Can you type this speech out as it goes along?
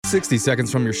60 seconds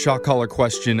from your shock collar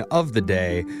question of the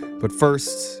day. But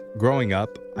first, growing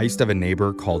up, I used to have a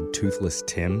neighbor called Toothless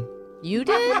Tim. You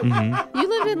did? Mm-hmm. You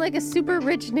lived in like a super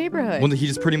rich neighborhood. Well, he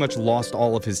just pretty much lost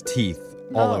all of his teeth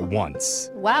all at once.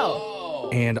 Wow.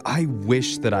 And I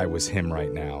wish that I was him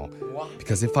right now.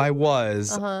 Because if I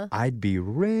was, I'd be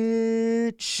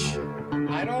rich.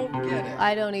 I don't get it.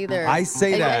 I don't either. I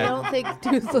say that. I don't think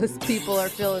toothless people are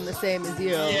feeling the same as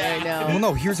you right now. Well,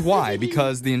 no, here's why.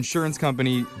 Because the insurance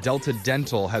company Delta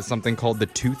Dental has something called the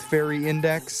Tooth Fairy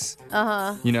Index.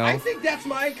 You know? I think that's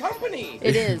my company.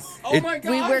 It is. Oh my gosh.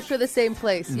 We work for the same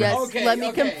place. Yes. Okay, Let me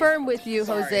okay. confirm with you,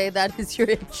 Sorry. Jose, that is your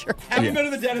insurance. Haven't been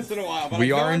to the dentist in a while. But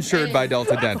We I know are I'm insured paying. by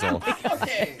Delta Dental.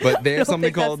 Okay. But they have I don't something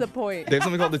think that's called the point. They have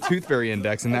something called the Tooth Fairy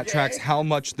Index, and that Okay. tracks how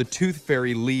much the Tooth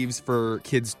Fairy leaves for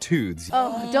kids' tooths.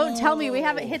 Oh, don't tell me. We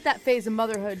haven't hit that phase of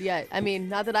motherhood yet. I mean,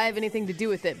 not that I have anything to do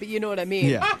with it, but you know what I mean.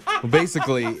 Yeah. Well,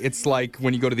 basically, it's like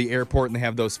when you go to the airport and they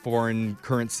have those foreign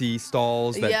currency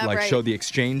stalls that Yeah, right. show the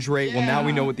exchange rate. Well, now we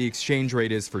Yeah. know what the exchange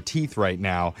rate is for teeth right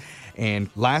now. And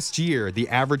last year, the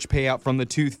average payout from the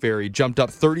Tooth Fairy jumped up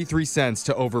 33 cents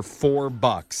to over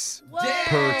 $4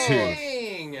 per tooth.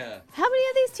 Dang. How many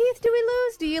of these teeth do we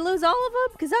lose? Do you lose all of them?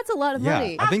 Because that's a lot of Yeah,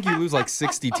 money. I think you lose like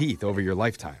 60 teeth over your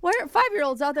lifetime. Why aren't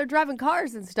 5-year-olds out there driving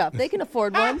cars and stuff? They can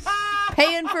afford one.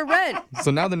 Paying for rent.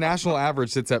 So now the national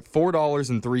average sits at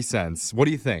 $4.03. What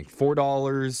do you think?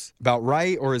 $4 about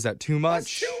right, or is that too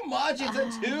much? That's too much. It's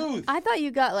a tooth. I thought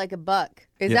you got like a buck.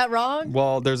 Is Yeah. that wrong?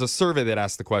 Well, there's a survey that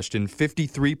asked the question.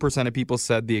 53% of people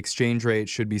said the exchange rate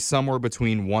should be somewhere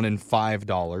between $1 and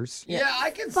 $5. Yeah,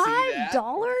 I can see that.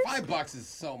 $5? $5 is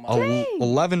so much.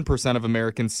 11% of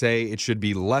Americans say it should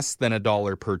be less than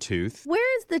 $1 per tooth.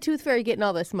 Where is the Tooth Fairy getting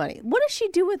all this money? What does she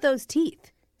do with those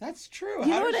teeth? That's true.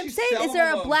 You How know what does I'm she saying? sell Is there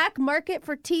them a all? black market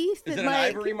for teeth? Is that, it an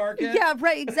ivory market? Yeah,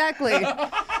 right, exactly.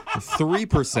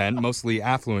 3%, mostly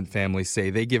affluent families,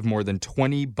 say they give more than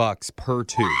 $20 per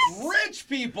tooth. Rich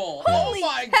people. Holy oh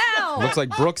my cow. Looks like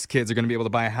Brooks' kids are going to be able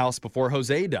to buy a house before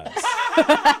Jose does.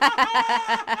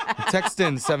 Text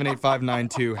in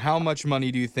 78592. How much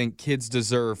money do you think kids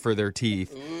deserve for their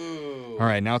teeth? All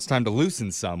right, now it's time to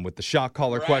loosen some with the shock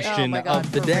collar question Oh my God,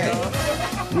 of the for day.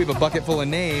 real? We have a bucket full of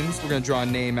names. We're going to draw a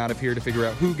name out of here to figure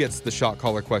out who gets the shock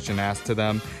collar question asked to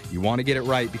them. You want to get it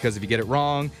right because if you get it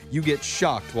wrong, you get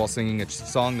shocked while singing a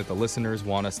song that the listeners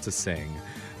want us to sing.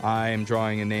 I am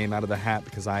drawing a name out of the hat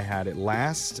because I had it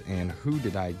last. And who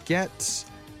did I get?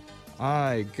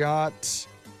 I got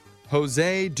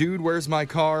Jose, Dude, Where's My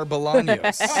Car,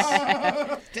 Bolaños.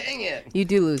 Dang it. You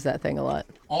do lose that thing a lot.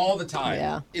 All the time.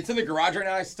 Yeah. It's in the garage right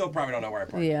now. I still probably don't know where I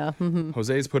parked it. Yeah.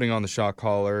 Jose's putting on the shock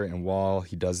collar, and while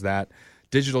he does that,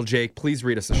 Digital Jake, please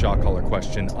read us the shock collar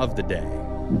question of the day.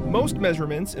 Most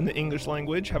measurements in the English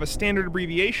language have a standard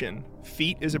abbreviation.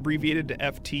 Feet is abbreviated to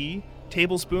FT,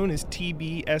 tablespoon is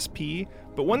TBSP,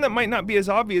 but one that might not be as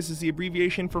obvious is the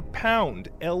abbreviation for pound,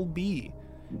 LB.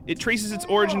 It traces its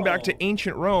origin back to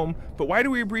ancient Rome, but why do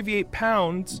we abbreviate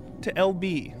pounds to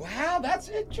LB? Wow, that's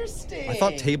interesting. I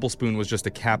thought tablespoon was just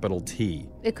a capital T.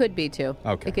 It could be too.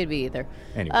 Okay. It could be either.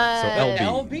 Anyway, so LB.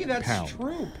 LB, that's pound.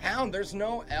 true. Pound. There's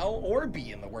no L or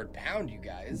B in the word pound, you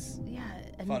guys. Yeah.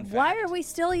 And Fun why fact. are we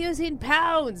still using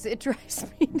pounds? It drives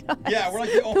me nuts. Yeah, we're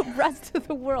like the rest of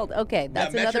the world. Okay,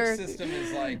 that's that metric another. system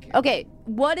is like. Okay,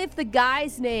 what if the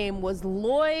guy's name was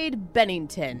Lloyd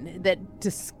Bennington that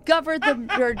discovered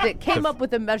or that came up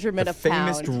with the measurement The of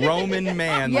famous pound? Roman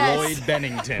man, Yes. Lloyd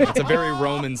Bennington. It's a very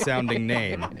Roman-sounding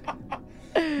name.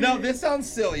 No, this sounds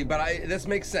silly, but this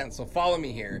makes sense. So follow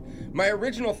me here. My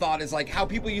original thought is like how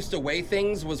people used to weigh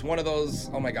things was one of those.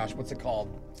 Oh my gosh, what's it called?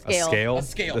 Scale. A scale? A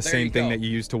scale, The there same you thing go. that you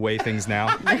use to weigh things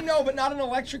now. I know, but not an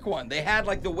electric one. They had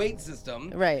like the weight system.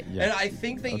 Right. Yeah. And I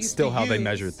think they That's used still to how they use-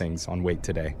 measure things on weight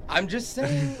today. I'm just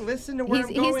saying, listen to where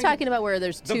I'm going. He's talking about where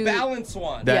there's the two. balance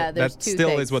one. That, Yeah, there's that two still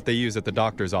things. is what they use at the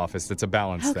doctor's office. It's a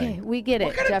balance Okay, thing. we get it,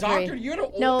 What kind of Jeffrey. doctor? You had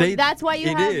an No, They- that's why you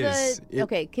it have is. the.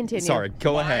 Okay, continue. Sorry,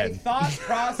 go My ahead. thought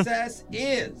process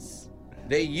is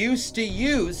they used to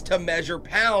use to measure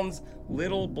pounds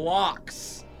little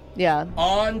blocks Yeah.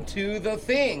 onto the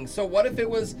thing. So what if it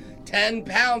was 10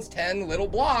 pounds, 10 little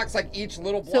blocks, like each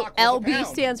little So block was a LB pound?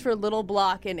 stands for little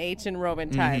block in ancient Roman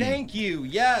time. Thank you.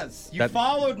 Yes. You That-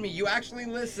 followed me. You actually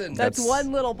listened. That's That's-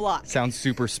 one little block. Sounds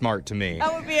super smart to me.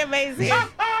 That would be amazing.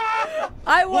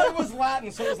 I Well, it want. was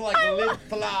Latin, so it was like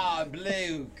Litla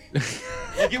Bluke.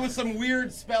 Like it was some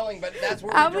weird spelling, but that's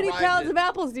where How we many derived pounds it. of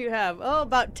apples do you have? Oh,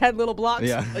 about 10 little blocks.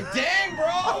 Yeah. Like, dang,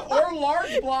 bro! Or large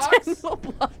 10 blocks. little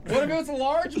blocks. What if it was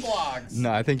large blocks?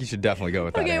 No, I think you should definitely go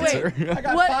with that Okay, wait. answer. I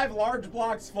got What- 5 large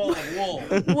blocks full of wool.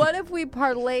 What if we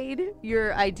parlayed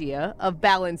your idea of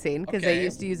balancing? Because they Okay.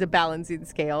 used to use a balancing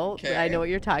scale. Okay. I know what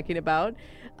you're talking about.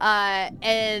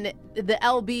 And the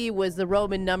LB was the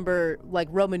Roman number, like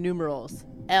Roman numerals,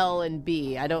 L and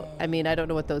B. I don't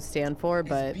know what those stand for,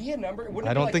 but Is B a number? Wouldn't it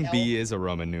I be don't like think L- B is a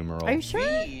Roman numeral. are you sure?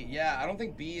 B, yeah, I don't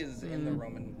think B is in the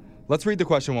Roman. Let's read the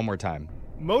question one more time.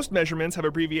 Most measurements have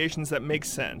abbreviations that make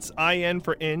sense. IN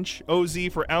for inch, OZ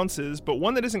for ounces, but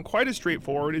one that isn't quite as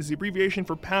straightforward is the abbreviation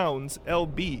for pounds,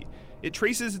 LB. It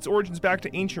traces its origins back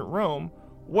to ancient Rome.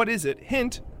 What is it?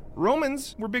 Hint,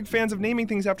 Romans were big fans of naming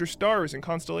things after stars and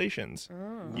constellations.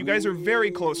 You guys are very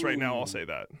close right now, I'll say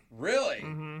that. Really?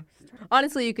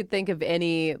 Honestly, you could think of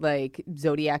any like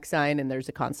zodiac sign, and there's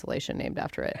a constellation named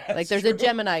after it. Like there's a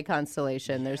Gemini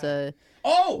constellation. There's a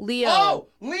Oh! Leo. Oh!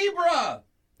 Libra!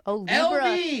 Libra,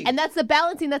 LB. and that's the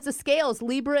balancing. That's the scales.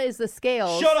 Libra is the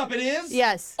scales. Shut up, it is?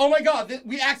 Yes. Oh my god,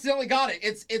 we accidentally got it.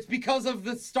 It's because of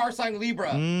the star sign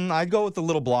Libra. I'd go with the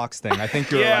little blocks thing. I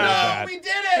think you're Yeah. right No, with we that.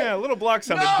 did it! Yeah, little block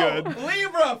sounded no! good.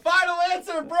 Libra, final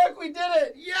answer, Brooke, we did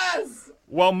it! Yes!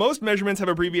 While most measurements have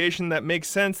abbreviation that makes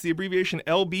sense, the abbreviation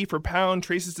LB for pound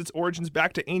traces its origins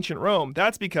back to ancient Rome.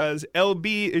 That's because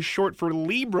LB is short for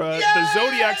Libra, the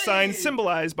zodiac sign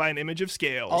symbolized by an image of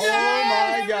scales. Oh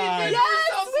my god.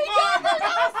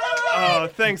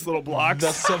 Thanks, little blocks.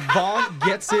 The savant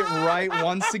gets it right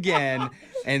once again.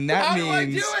 And that How do I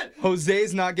means do it?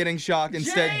 Jose's not getting shocked.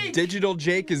 Instead, Jake! Digital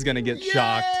Jake is going to get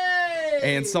shocked.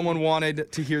 And someone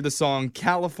wanted to hear the song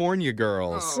California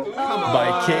Girls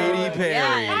by Katy Perry.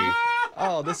 Yeah.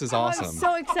 Oh, this is awesome. I'm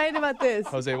so excited about this.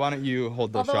 Jose, why don't you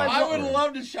hold the Although shot? I would for her?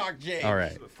 love to shock Jake. All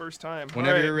right. The first time.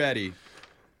 Whenever All right. you're ready.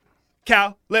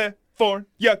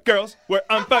 California girls were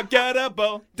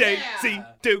unforgettable. Daisy Yeah.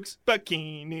 Dukes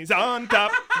bikinis on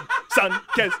top.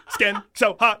 Sun-kissed skin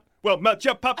so hot will melt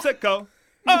your popsicle.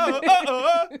 Oh, oh,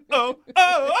 oh, oh, oh,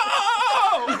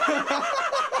 oh,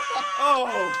 oh,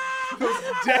 oh. Those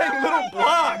dang little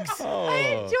blocks. Oh. I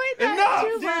enjoyed that Enough, too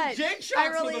dude, much. Jake shocks I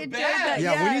were really the enjoyed best. that.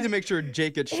 Yeah, we need to make sure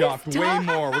Jake gets shocked way tongue-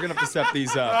 more. We're going to have to step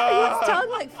these up. His tongue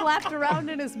like flapped around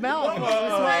in his mouth. It was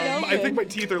wide I open. think my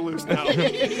teeth are loose now.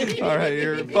 All right,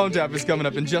 your phone tap is coming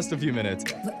up in just a few minutes.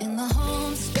 We're in